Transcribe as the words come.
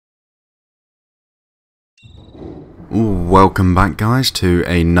Welcome back, guys, to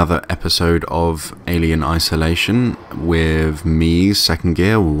another episode of Alien Isolation with me, Second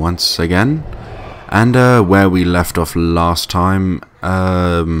Gear, once again. And where we left off last time,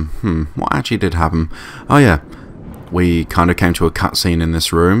 what actually did happen? Oh yeah, we kind of came to a cutscene in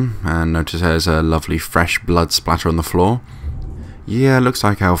this room and noticed there's a lovely fresh blood splatter on the floor. Yeah, looks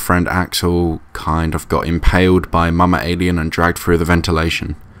like our friend Axel kind of got impaled by Mama Alien and dragged through the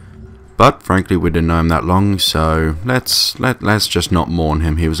ventilation. But frankly, we didn't know him that long, so let's just not mourn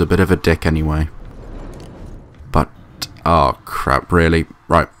him. He was a bit of a dick anyway. But oh crap, really?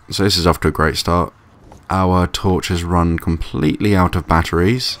 Right, so this is off to a great start. Our torch has run completely out of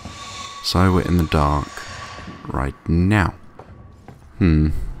batteries, so we're in the dark right now.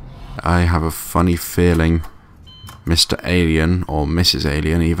 I have a funny feeling Mr. Alien, or Mrs.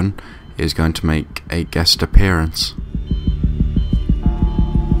 Alien even, is going to make a guest appearance.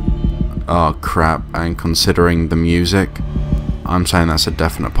 Oh crap, and considering the music, I'm saying that's a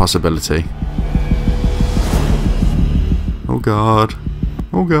definite possibility. Oh god.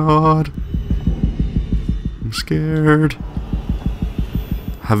 Oh god. I'm scared.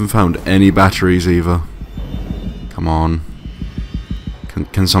 Haven't found any batteries either. Come on.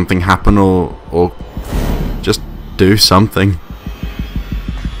 Can something happen or just do something?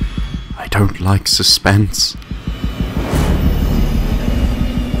 I don't like suspense.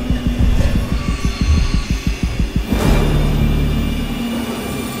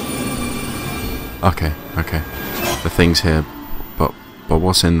 Okay. The thing's here, but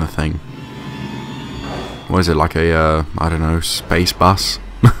what's in the thing? What is it, like a, I don't know, space bus?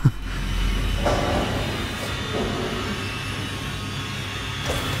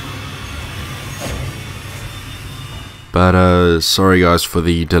 But, sorry guys for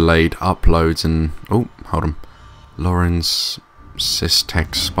the delayed uploads and... Oh, hold on. Lawrence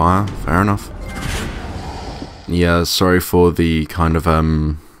Systech Spire, fair enough. Yeah, sorry for the kind of,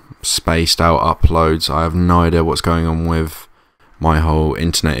 spaced out uploads. I have no idea what's going on with my whole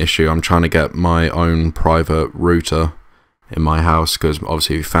internet issue. I'm trying to get my own private router in my house because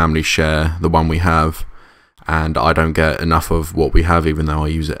obviously family share the one we have and I don't get enough of what we have even though I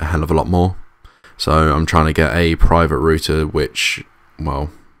use it a hell of a lot more. So I'm trying to get a private router which,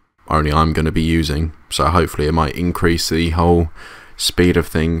 well, only I'm going to be using, so hopefully it might increase the whole speed of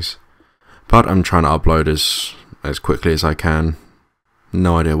things. But I'm trying to upload as quickly as I can.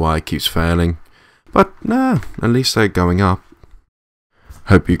 No idea why it keeps failing, but nah, at least they're going up.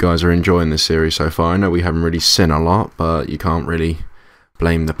 Hope you guys are enjoying this series so far. I know we haven't really seen a lot, but you can't really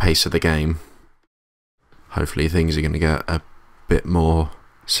blame the pace of the game. Hopefully things are going to get a bit more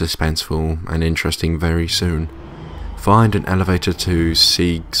suspenseful and interesting very soon. Find an elevator to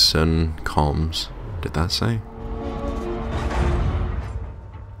Seegson Comms. Did that say?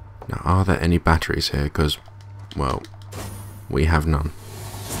 Now, are there any batteries here? Because, well, we have none.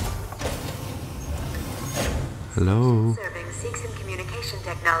 Hello? Serving Seegson Communication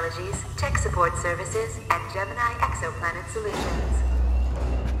Technologies, Tech Support Services, and Gemini Exoplanet Solutions.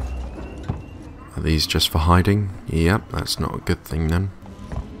 Are these just for hiding? Yep, that's not a good thing then.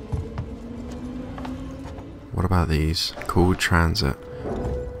 What about these? Cool transit.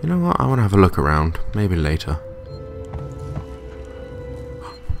 You know what? I want to have a look around. Maybe later.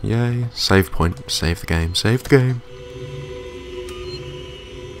 Yay. Save point. Save the game. Save the game.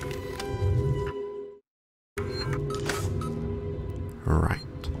 Right.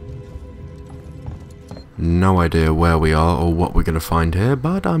 No idea where we are or what we're going to find here,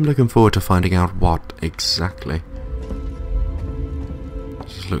 but I'm looking forward to finding out what exactly.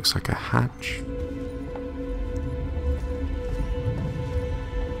 This looks like a hatch.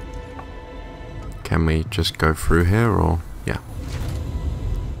 Can we just go through here or... yeah.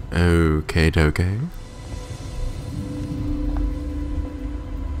 Okay, okay.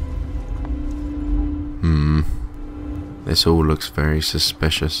 This all looks very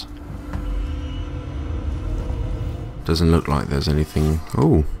suspicious. Doesn't look like there's anything...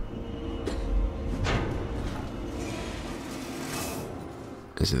 Oh!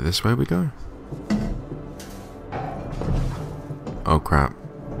 Is it this way we go? Oh crap.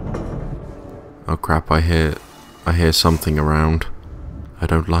 Oh crap, I hear something around. I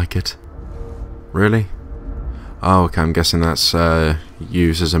don't like it. Really? Oh, okay, I'm guessing that's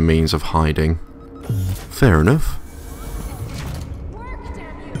used as a means of hiding. Fair enough.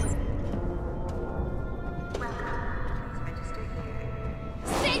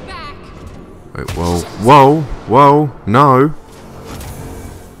 Wait, whoa, no.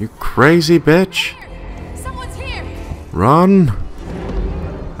 You crazy bitch. Someone's here. Run.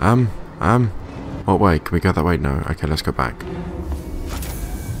 What way? Can we go that way? No. Okay, let's go back.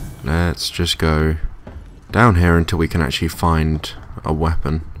 Let's just go down here until we can actually find a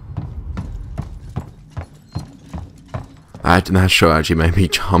weapon. That shot actually made me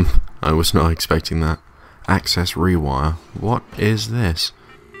jump. I was not expecting that. Access rewire. What is this?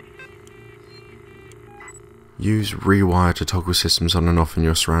 Use rewire to toggle systems on and off in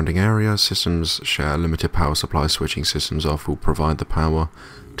your surrounding area. Systems share limited power supply. Switching systems off will provide the power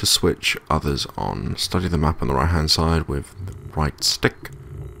to switch others on. Study the map on the right hand side with the right stick.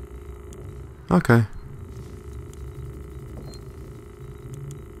 Okay.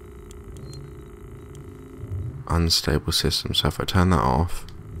 Unstable system. So if I turn that off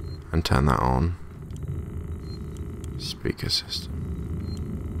and turn that on. Speaker system.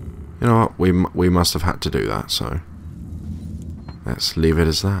 You know what? We must have had to do that, so let's leave it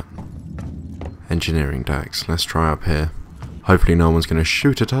as that. Engineering decks. Let's try up here. Hopefully no one's going to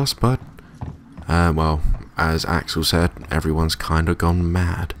shoot at us, but well, as Axel said, everyone's kind of gone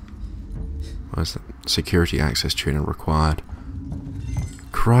mad. Where's that? Security access tuner required.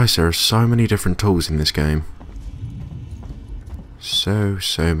 Christ, there are so many different tools in this game. So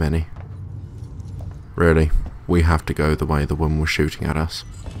many. Really, we have to go the way the woman was shooting at us.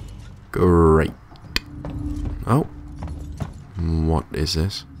 Great. Oh. What is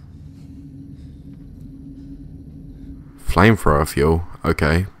this? Flamethrower fuel.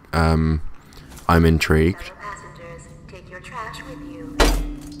 Okay. I'm intrigued. Fellow passengers, take your trash with you.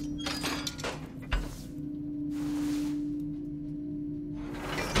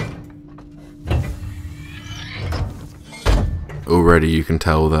 Already you can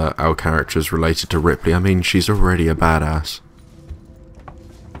tell that our character is related to Ripley. I mean, she's already a badass.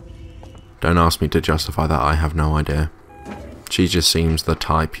 Don't ask me to justify that, I have no idea. She just seems the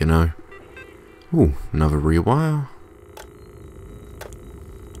type, you know. Ooh, another rewire.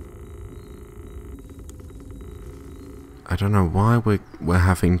 I don't know why we're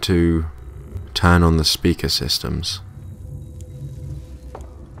having to turn on the speaker systems.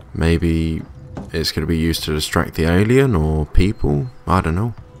 Maybe it's going to be used to distract the alien or people. I don't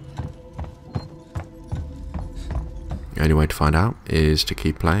know. The only way to find out is to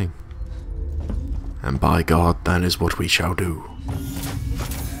keep playing. And by God, that is what we shall do.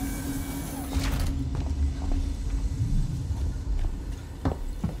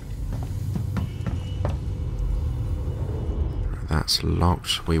 That's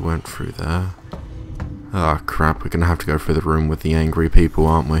locked. We went through there. Ah, crap. We're going to have to go through the room with the angry people,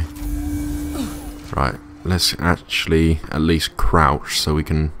 aren't we? Right. Let's actually at least crouch so we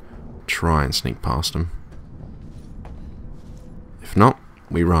can try and sneak past them. If not,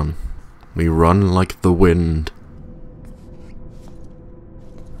 we run. We run like the wind.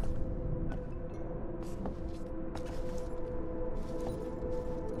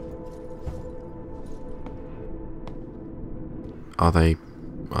 Are they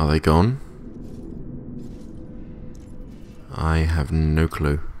gone? I have no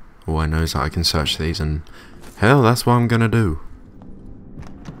clue. All I know is that I can search these, and hell, that's what I'm gonna do.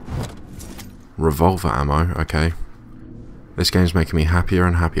 Revolver ammo, okay. This game's making me happier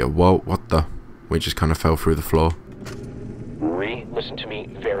and happier. Whoa, what the? We just kind of fell through the floor. Ree, listen to me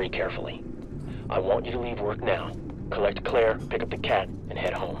very carefully. I want you to leave work now. Collect Claire, pick up the cat, and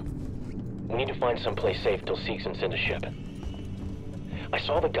head home. We need to find someplace safe till Seegson sends a ship. I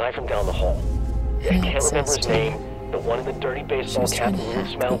saw the guy from down the hall. I can't remember his name. The one in the dirty baseball cap with weird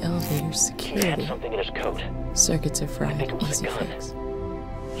smell. The elevator He had security. something in his coat. Circuits are I fried. think it was Easy a gun. fix.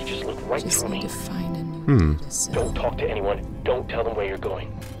 He just looked right Just through need me. to find a new way to sell. Don't talk to anyone. Don't tell them where you're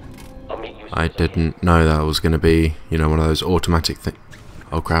going. I'll meet you. I didn't know that was going to be, you know, one of those automatic things.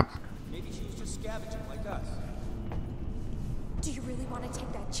 Oh crap. Maybe she's just scavenging like us. Do you really want to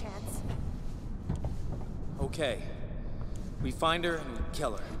take that chance? Okay. We find her and we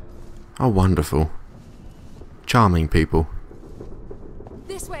kill her. Oh, wonderful. Charming people.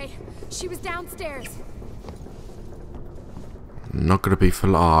 This way. She was downstairs. Not going to be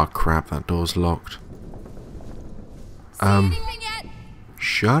for... Ah, crap, that door's locked. See anything yet?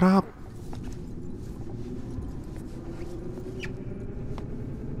 Shut up.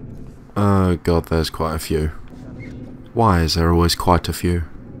 Oh god, there's quite a few. Why is there always quite a few?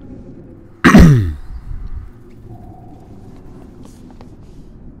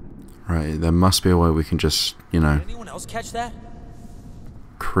 Right, there must be a way we can just, you know, Did anyone else catch that?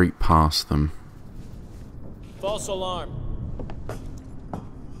 creep past them. False alarm.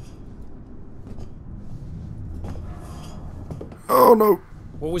 Oh no!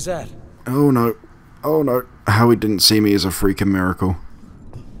 What was that? Oh no! Oh no! How he didn't see me is a freaking miracle.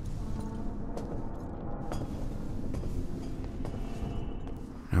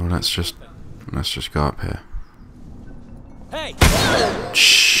 No, let's just go up here. Hey!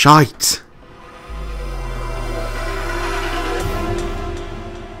 Shite!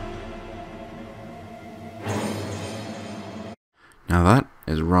 Now that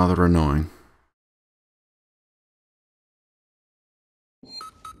is rather annoying.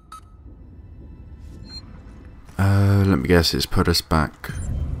 Let me guess, it's put us back.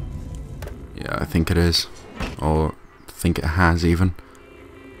 Yeah, I think it is. Or I think it has even.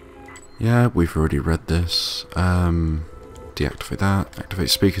 Yeah, we've already read this. Deactivate that. Activate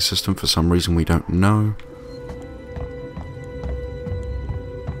speaker system for some reason we don't know.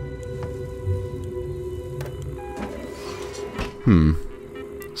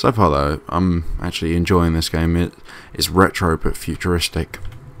 So far though, I'm actually enjoying this game. It is retro but futuristic.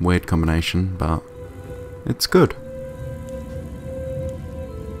 Weird combination, but it's good.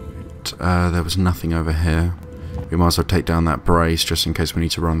 There was nothing over here. We might as well take down that brace just in case we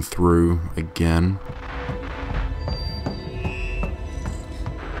need to run through again.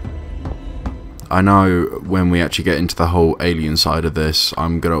 I know when we actually get into the whole alien side of this,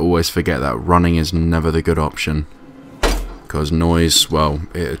 I'm going to always forget that running is never the good option. Because noise, well,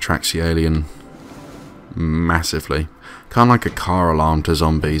 it attracts the alien massively. Kind of like a car alarm to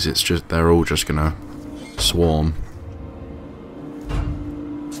zombies, it's just, they're all just going to swarm.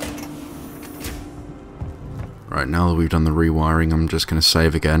 Right, now that we've done the rewiring, I'm just going to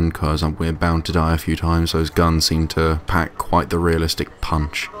save again, because we're bound to die a few times. Those guns seem to pack quite the realistic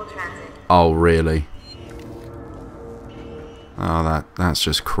punch. Oh, really? Oh, that's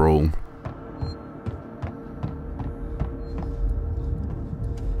just cruel.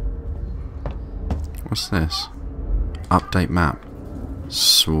 What's this? Update map.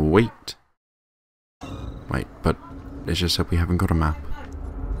 Sweet. Wait, but it just said we haven't got a map.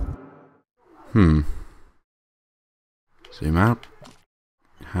 Zoom out.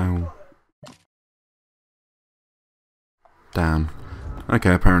 How? Damn.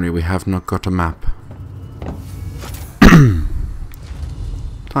 Okay, apparently we have not got a map.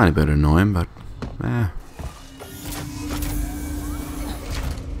 Tiny bit annoying, but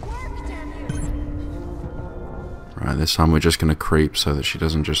Right, this time we're just gonna creep so that she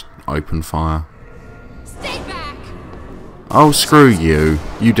doesn't just open fire. Stay back! Oh, screw you.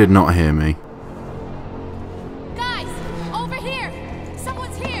 You did not hear me. Guys, over here!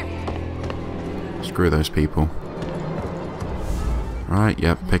 Someone's here! Screw those people. Right,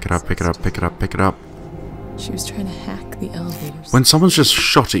 yep, pick it up, pick it up, pick it up, pick it up. She was trying to hack the elevators. When someone's just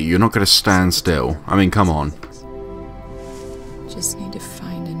shot at you, you're not going to stand still. I mean, come on. Just need to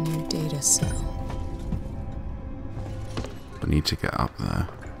find a new data cell. I need to get up there.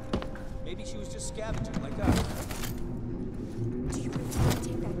 Maybe she was just scavenging like us. Do you really want to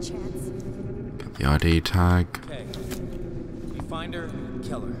take that chance? Get the ID tag. Okay. We find her and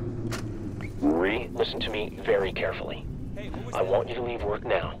kill her. Marie, listen to me very carefully. Hey, what was I that? want you to leave work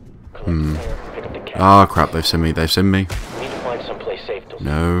now. Collect Claire, pick up the cat. Oh crap, they've seen me, they've seen me. We need to find someplace safe to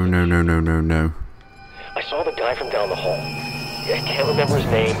No, no, no, no, no, no. I saw the guy from down the hall. I can't remember his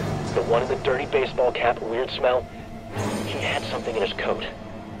name. The one in the dirty baseball cap, weird smell. He had something in his coat.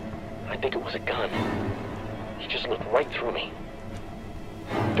 I think it was a gun. He just looked right through me.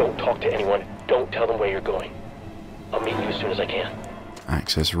 Don't talk to anyone. Don't tell them where you're going. I'll meet you as soon as I can.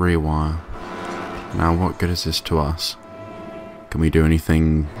 Access rewire. Now what good is this to us? Can we do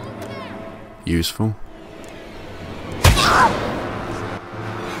anything useful?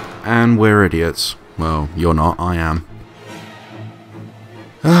 And we're idiots. Well, you're not, I am.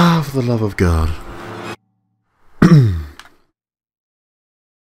 Ah, for the love of God.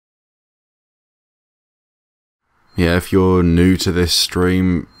 Yeah, if you're new to this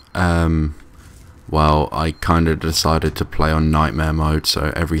stream, well, I kind of decided to play on nightmare mode,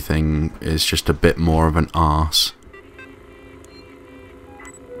 so everything is just a bit more of an arse.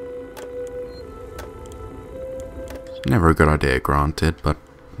 Never a good idea, granted, but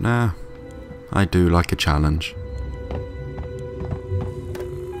nah, I do like a challenge.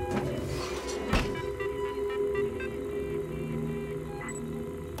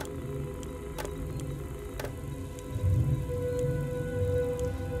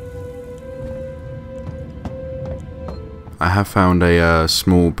 I have found a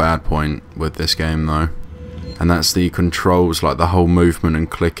small bad point with this game though, and that's the controls. Like the whole movement and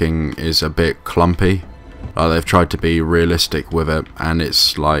clicking is a bit clumpy. Like they've tried to be realistic with it, and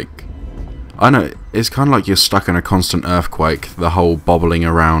it's like, I know, it's kind of like you're stuck in a constant earthquake, the whole bobbling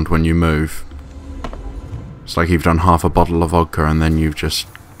around when you move. It's like you've done half a bottle of vodka and then you've just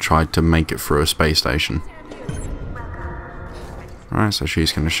tried to make it through a space station. Right, so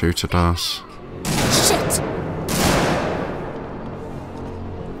she's going to shoot at us. Shit!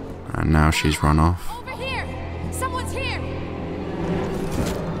 And now she's run off. Over here! Someone's here!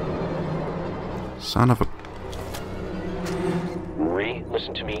 Son of a... Marie,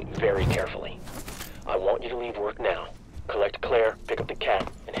 listen to me very carefully. I want you to leave work now. Collect Claire, pick up the cat,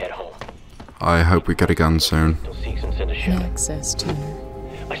 and head home. I hope we get a gun soon. Till Seeks and send a An ship. access tuner.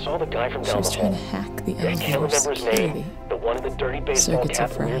 I saw the guy from She down was the trying to hall. hack the I can't elevator remember his name. security. The one in the dirty baseball Circuits are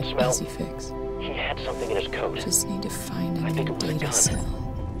cap, weird fried. smell. Easy fix. He had something in his coat. Just need to find a I think new it was a data gun.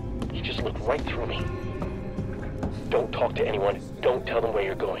 cell. He just looked right through me. Don't talk to anyone. Don't tell them where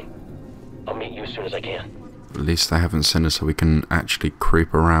you're going. I'll meet you as soon as I can. At least they haven't sent us so we can actually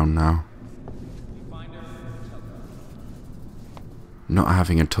creep around now. Not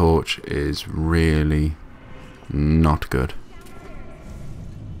having a torch is really not good.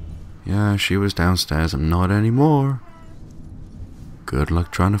 Yeah, she was downstairs. I'm not anymore. Good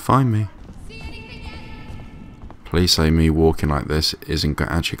luck trying to find me. Please say me walking like this isn't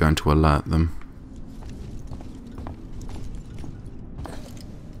actually going to alert them.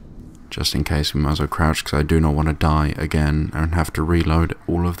 Just in case, we might as well crouch because I do not want to die again and have to reload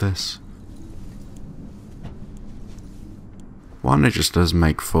all of this. One, it just does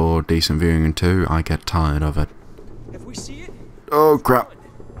make for decent viewing, and two, I get tired of it. If we see it, Oh crap!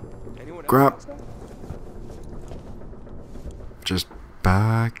 anyone Crap! else? Just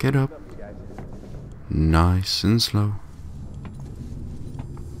back it up. Nice and slow.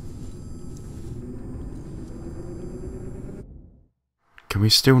 Can we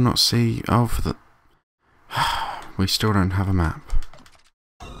still not see? Oh, for the... We still don't have a map.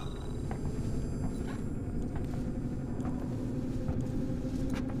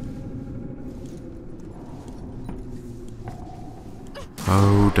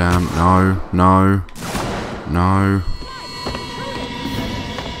 Oh, damn. No, no, no.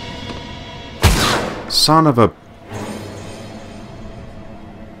 Son of a...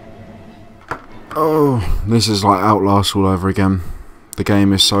 Oh, this is like Outlast all over again. The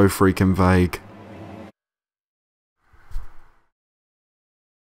game is so freaking vague.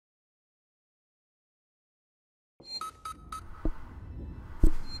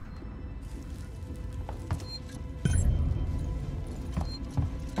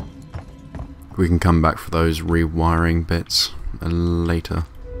 We can come back for those rewiring bits later.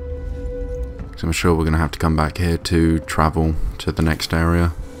 So I'm sure we're going to have to come back here to travel to the next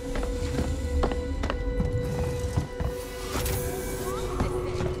area.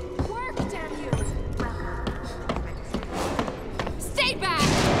 Work, damn you! Stay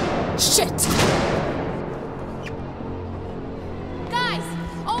back! Shit! Guys,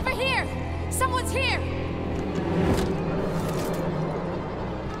 over here! Someone's here!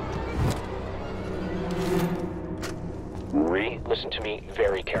 Listen to me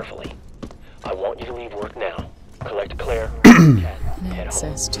very carefully. I want you to leave work now. Collect Claire, pick up the cat, and An head home.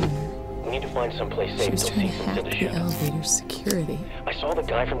 access tuner. We need to find someplace She safe was till trying to Seeks and hack send a the ship. elevator security. I saw the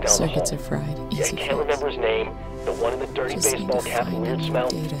guy from down the Circuits hall. are fried. I Easy can't fix. remember his name. The one in the dirty Just need baseball to cap, find a weird new smell.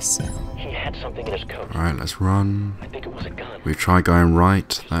 data cell. He had something in his coat. Alright, let's run. I think it was a gun. We try going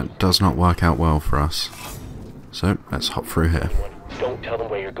right. That does not work out well for us. So, let's hop through here. Don't tell them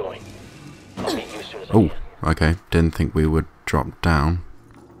where you're going. I'll meet you as soon as I Oh, can. okay. Didn't think we would drop down.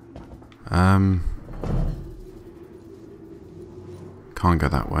 Can't go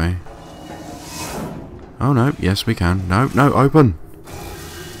that way. Oh no, yes we can. No, no, open!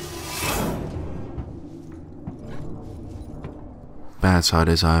 Bad side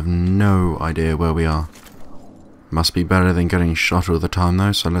is I have no idea where we are. Must be better than getting shot all the time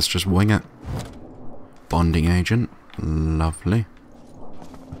though, so let's just wing it. Bonding agent. Lovely.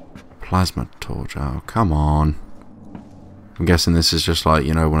 Plasma torch. Oh, come on. I'm guessing this is just like,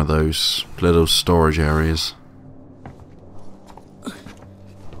 you know, one of those little storage areas.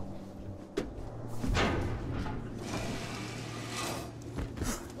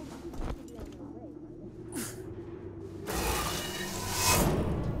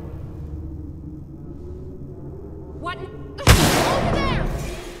 What? Over there!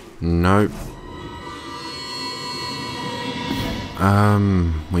 Nope.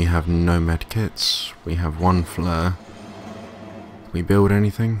 We have no medkits. We have one flare. We build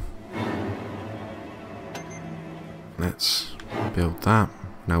anything? Let's build that.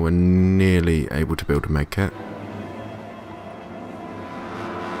 Now we're nearly able to build a medkit.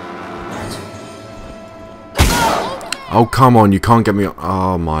 Oh come on, you can't get me.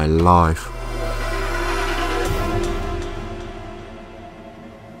 Oh my life.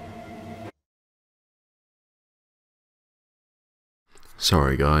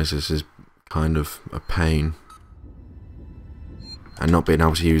 Sorry guys, this is kind of a pain. And not being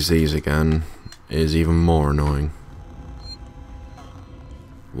able to use these again is even more annoying.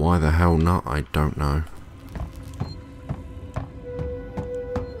 Why the hell not? I don't know.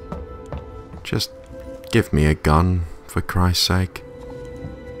 Just give me a gun, for Christ's sake.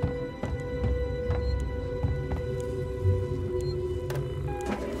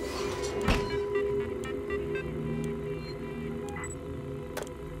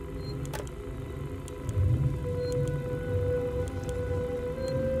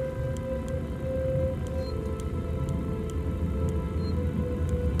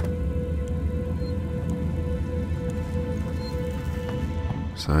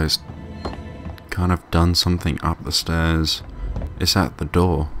 So it's kind of done something up the stairs. It's at the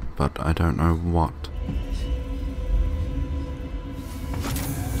door, but I don't know what.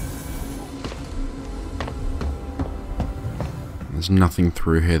 There's nothing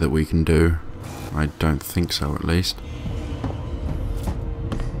through here that we can do. I don't think so, at least.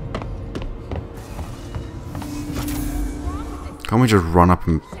 Can't we just run up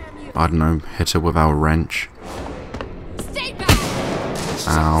and, I don't know, hit her with our wrench? Stay back!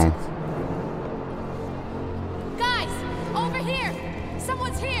 Ow. Guys, over here!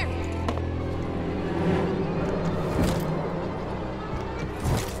 Someone's here!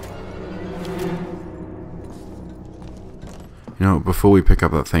 You know, before we pick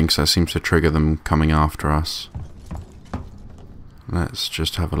up that thing, 'cause that seems to trigger them coming after us. Let's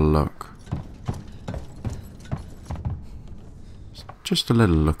just have a look. Just a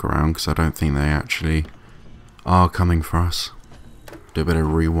little look around, because I don't think they actually are coming for us. Do a bit of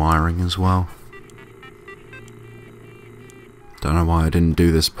rewiring as well. Don't know why I didn't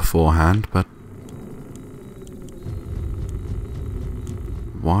do this beforehand, but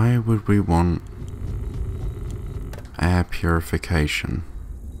why would we want air purification?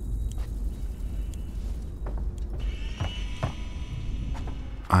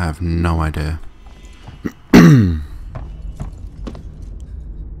 I have no idea.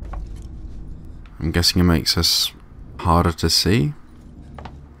 I'm guessing it makes us harder to see,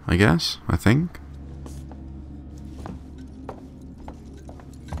 I guess, I think.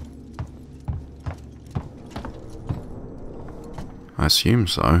 I assume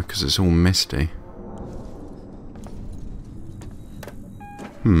so, because it's all misty.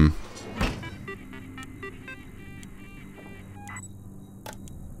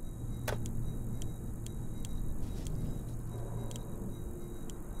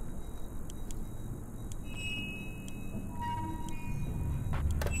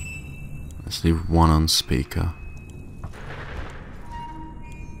 Let's leave one on speaker.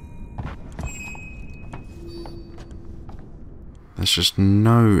 There's just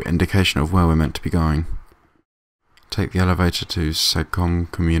no indication of where we're meant to be going. Take the elevator to SegCom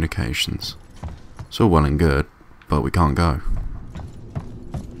Communications. It's all well and good, but we can't go.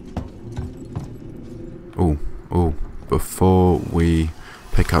 Oh, before we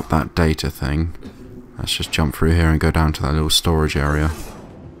pick up that data thing, let's just jump through here and go down to that little storage area.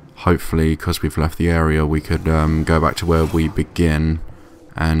 Hopefully, because we've left the area, we could go back to where we begin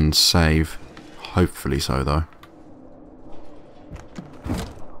and save. Hopefully so, though.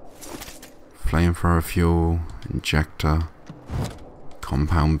 Flamethrower fuel, injector,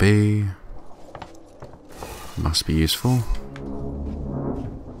 compound B. Must be useful.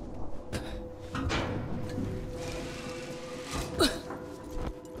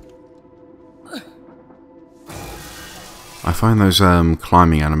 I find those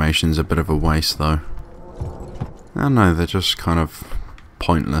climbing animations a bit of a waste, though. I don't know, they're just kind of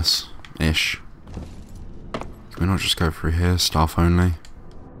pointless-ish. Can we not just go through here, staff only?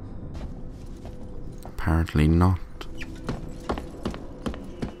 Apparently not.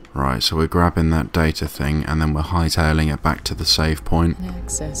 Right, so we're grabbing that data thing and then we're hightailing it back to the save point.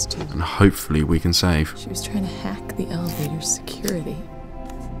 Access to. And hopefully we can save. She was trying to hack the elevator's security.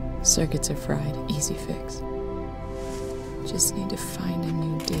 Circuits are fried. Easy fix. Just need to find a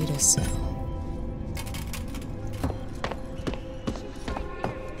new data cell.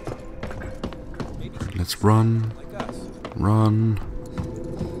 Let's run. Run.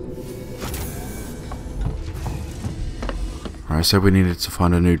 I said we needed to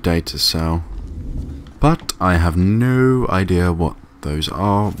find a new data cell. But I have no idea what those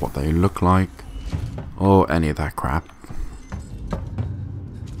are, what they look like, or any of that crap.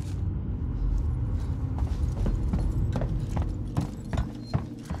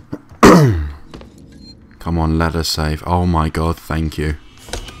 Come on, let us save. Oh my god, thank you.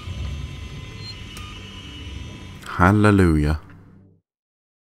 Hallelujah.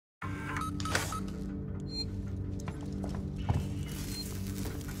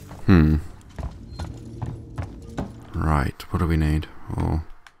 Right, what do we need? Oh.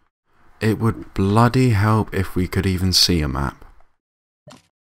 It would bloody help if we could even see a map.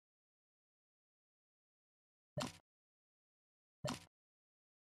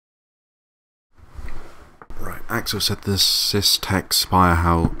 Right, Axel said the Systech Spire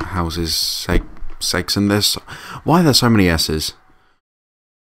houses segs in this. Why are there so many S's?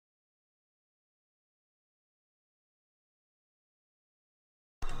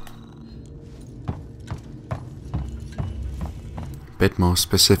 Bit more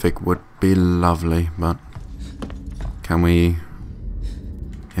specific would be lovely, but can we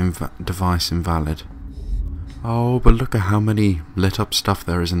device invalid? Oh, but look at how many lit up stuff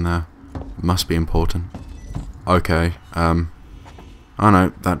there is in there. It must be important. Okay, oh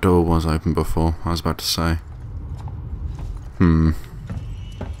no, that door was open before, I was about to say.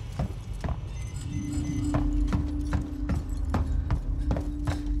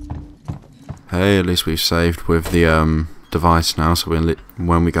 Hey, at least we've saved with the device now, so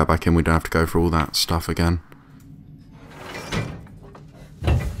when we go back in we don't have to go through all that stuff again.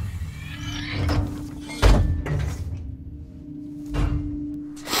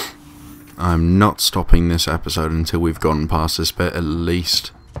 I'm not stopping this episode until we've gotten past this bit, at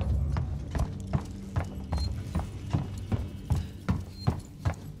least.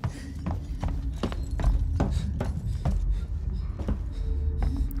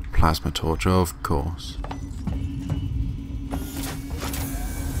 Plasma torch, of course.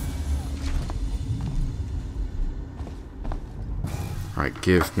 Right,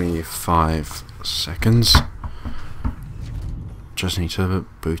 give me 5 seconds. Just need to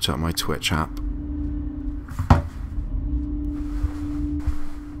boot up my Twitch app.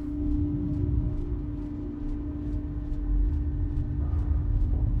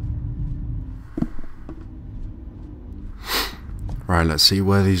 Right, let's see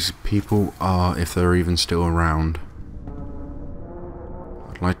where these people are, if they're even still around.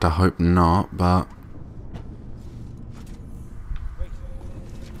 I'd like to hope not, but...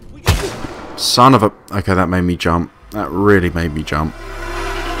 Son of a... Okay, that made me jump. That really made me jump.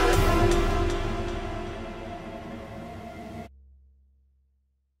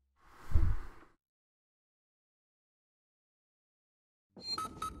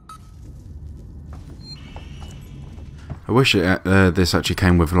 I wish this actually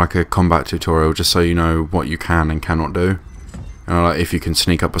came with like a combat tutorial, just so you know what you can and cannot do. You know, like if you can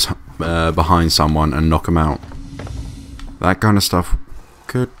sneak up behind someone and knock them out. That kind of stuff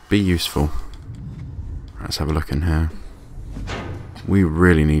could be useful. Let's have a look in here. We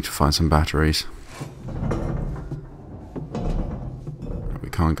really need to find some batteries. We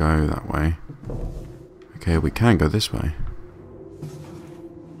can't go that way. Okay, we can go this way.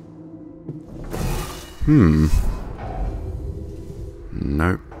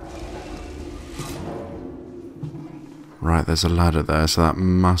 Nope. Right, there's a ladder there, so that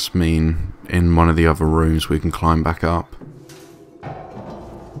must mean in one of the other rooms we can climb back up.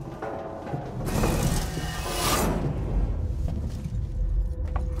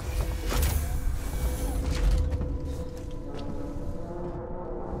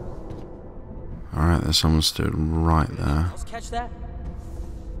 Alright, there's someone stood right there. Let's catch that.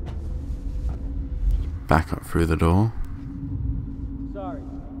 Back up through the door. Sorry,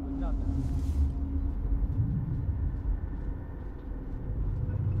 nothing.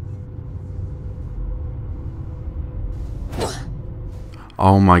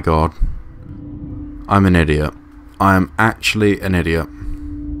 Oh my god. I'm an idiot. I am actually an idiot.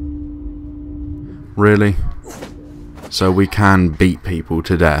 Really? So we can beat people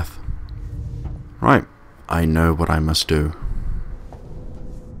to death. Right. I know what I must do.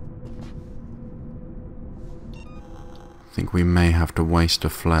 I think we may have to waste a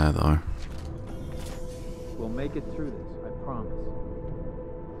flare though. We'll make it through this, I promise.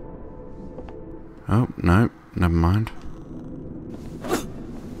 Oh, no. Never mind.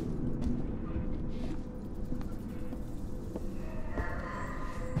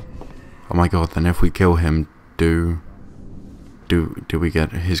 Oh my god, then if we kill him, do we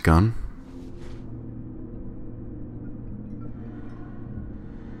get his gun?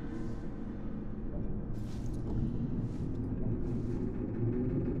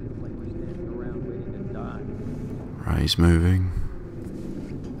 Like we're standing around waiting to die. Right, he's moving.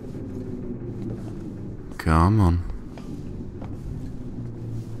 Come on.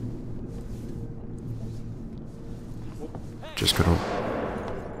 Just gotta...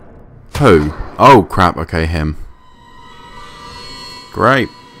 Who? Oh crap, okay, him. Great.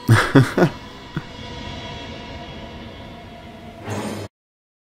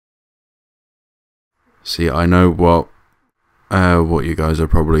 See, I know what you guys are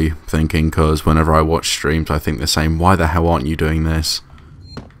probably thinking, because whenever I watch streams I think the same. Why the hell aren't you doing this?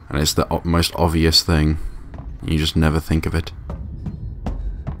 And it's the most obvious thing. You just never think of it.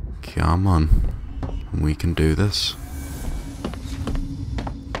 Come on. We can do this.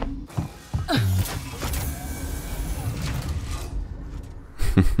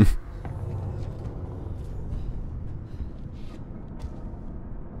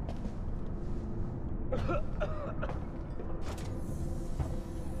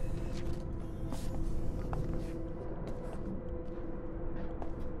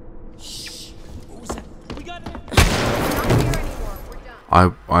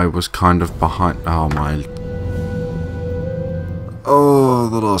 I was kind of behind. Oh my Oh,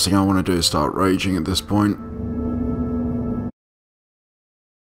 the last thing I want to do is start raging at this point.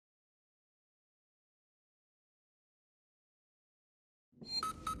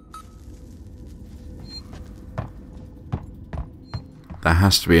 There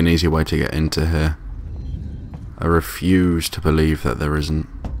has to be an easy way to get into here. I refuse to believe that there isn't.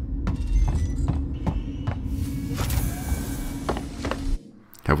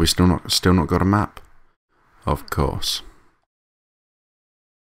 Have we still not got a map? Of course.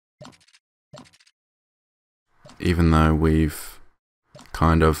 Even though we've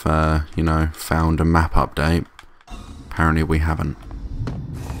kind of, you know, found a map update, apparently we haven't.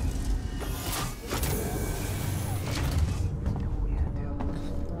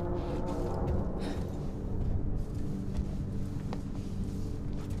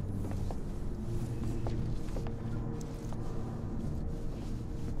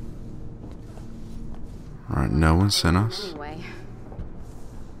 Right, no one sent us. Anyway.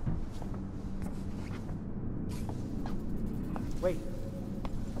 Wait.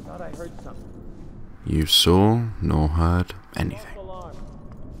 I thought I heard something. You saw nor heard anything. Alarm.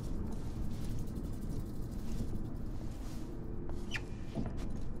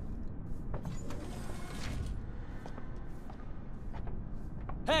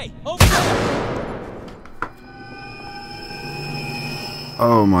 Hey, over there!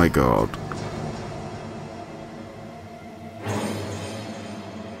 Oh my god.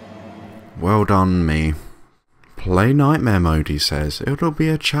 Well done, me. Play nightmare mode, he says. It'll be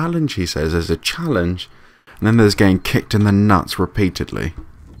a challenge, he says. There's a challenge. And then there's getting kicked in the nuts repeatedly.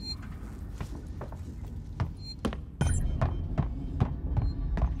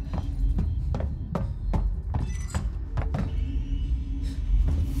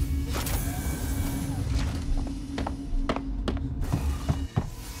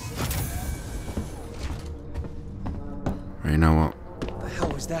 You know what? What the hell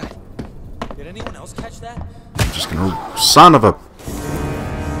was that? Did anyone else catch that? I'm just gonna... Son of a...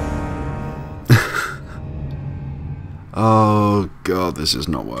 Oh god, this is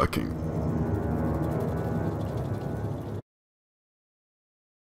not working.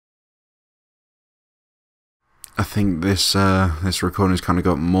 I think this this recording's kind of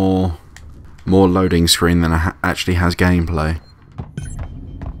got more loading screen than it actually has gameplay,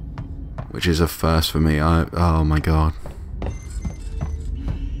 which is a first for me. Oh my god.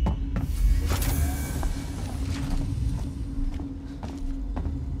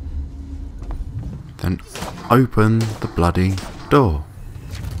 Then open the bloody door.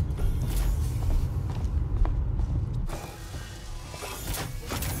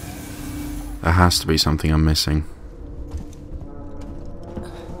 There has to be something I'm missing.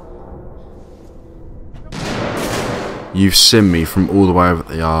 You've seen me from all the way over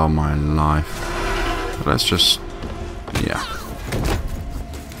the... Oh my life. Let's just... Yeah.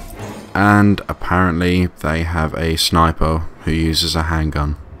 And apparently they have a sniper who uses a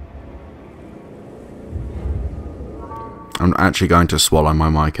handgun. I'm actually going to swallow my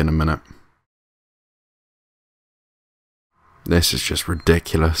mic in a minute. This is just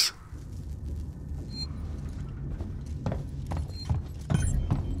ridiculous.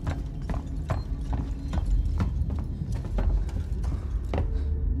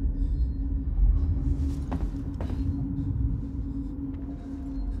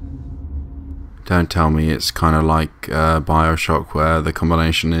 Don't tell me it's kind of like Bioshock, where the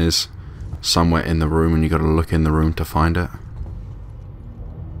combination is somewhere in the room and you got to look in the room to find it.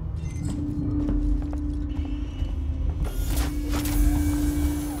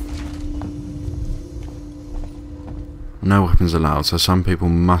 No weapons allowed, so some people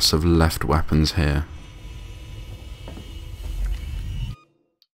must have left weapons here.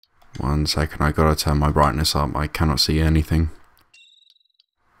 One second, I gotta turn my brightness up, I cannot see anything.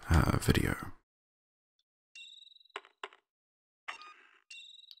 Video.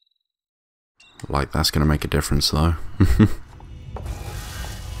 Like, that's gonna make a difference though.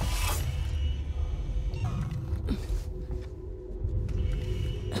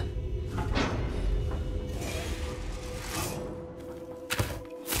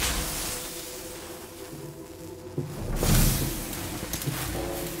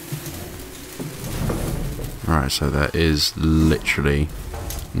 Alright, so there is literally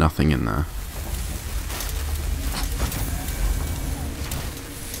nothing in there.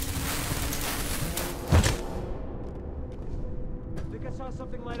 I think I saw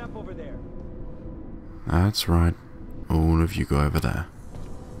something light up over there. That's right. All of you go over there.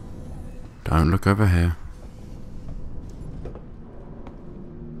 Don't look over here.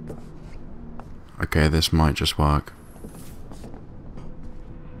 Okay, this might just work.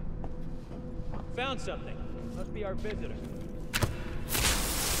 Found something. Must be our visitor.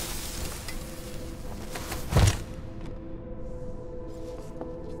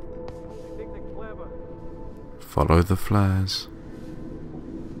 Follow the flares.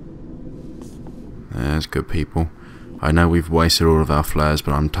 There's good people. I know we've wasted all of our flares,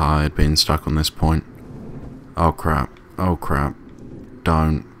 but I'm tired being stuck on this point. Oh crap. Oh crap.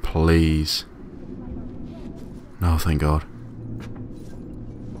 Don't. Please. No, thank God.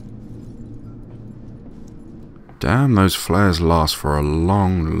 Damn, those flares last for a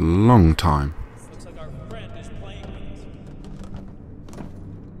long, long time. Looks like our friend is playing with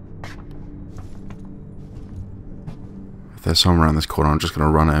us. If there's someone around this corner, I'm just going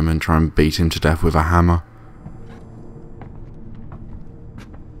to run at him and try and beat him to death with a hammer.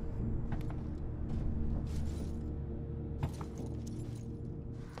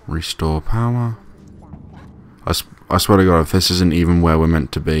 Restore power. I swear to God, if this isn't even where we're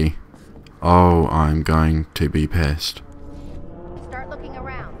meant to be, oh, I'm going to be pissed. Start looking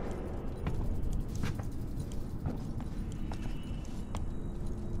around.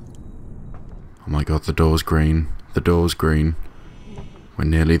 Oh my God, the door's green. The door's green. We're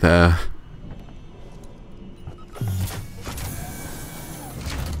nearly there.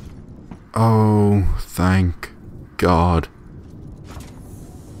 Oh, thank God.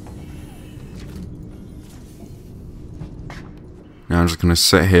 Now I'm just going to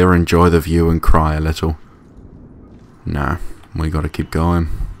sit here, enjoy the view and cry a little. Nah, we got to keep going.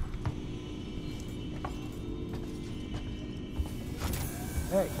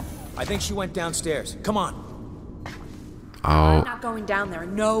 Hey, I think she went downstairs. Come on. Oh, I'm not going down there.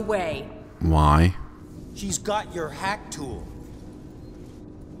 No way. why? She's got your hack tool.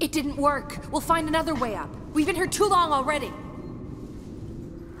 It didn't work. We'll find another way up. We've been here too long already.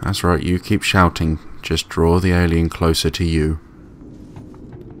 That's right, you keep shouting. Just draw the alien closer to you.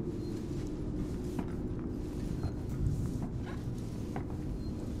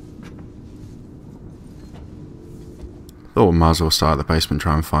 Thought we might as well start at the basement,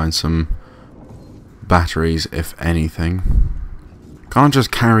 try and find some batteries, if anything. Can't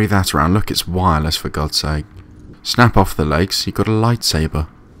just carry that around. Look, it's wireless, for God's sake. Snap off the legs, you got a lightsaber.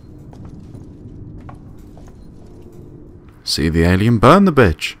 See the alien, burn the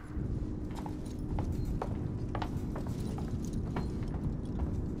bitch.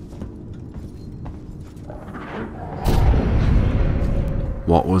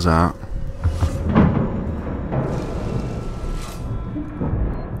 What was that?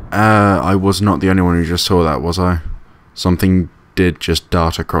 I was not the only one who just saw that, was I? Something did just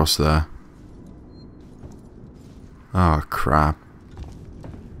dart across there. Oh, crap.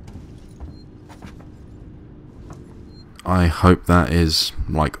 I hope that is,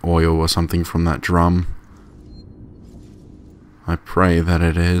 like, oil or something from that drum. I pray that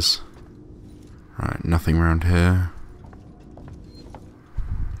it is. Right, nothing around here.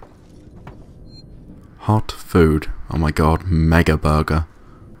 Hot food. Oh my God, mega burger.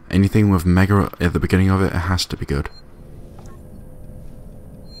 Anything with mega at the beginning of it, it has to be good.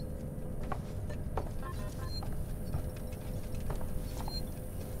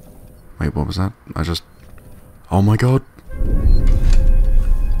 Wait, what was that? Oh my God.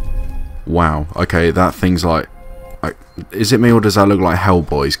 Wow. Okay, that thing's like... is it me or does that look like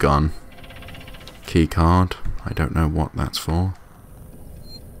Hellboy's gun? Key card. I don't know what that's for.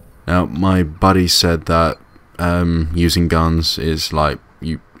 Now, my buddy said that using guns is like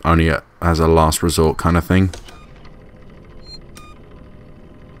you only as a last resort kind of thing.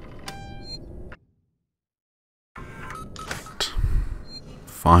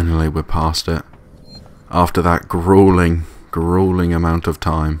 Finally, we're past it. After that grueling, grueling amount of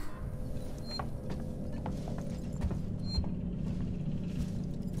time.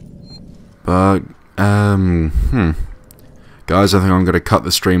 But, guys, I think I'm going to cut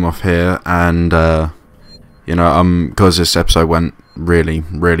the stream off here, and, you know, because this episode went really,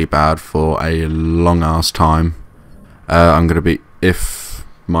 really bad for a long-ass time, I'm going to be, if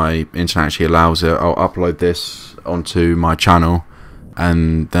my internet actually allows it, I'll upload this onto my channel,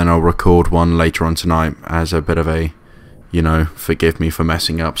 and then I'll record one later on tonight as a bit of a, you know, forgive me for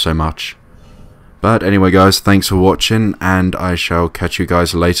messing up so much. But anyway, guys, thanks for watching, and I shall catch you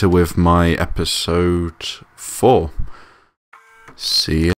guys later with my episode 4. See ya.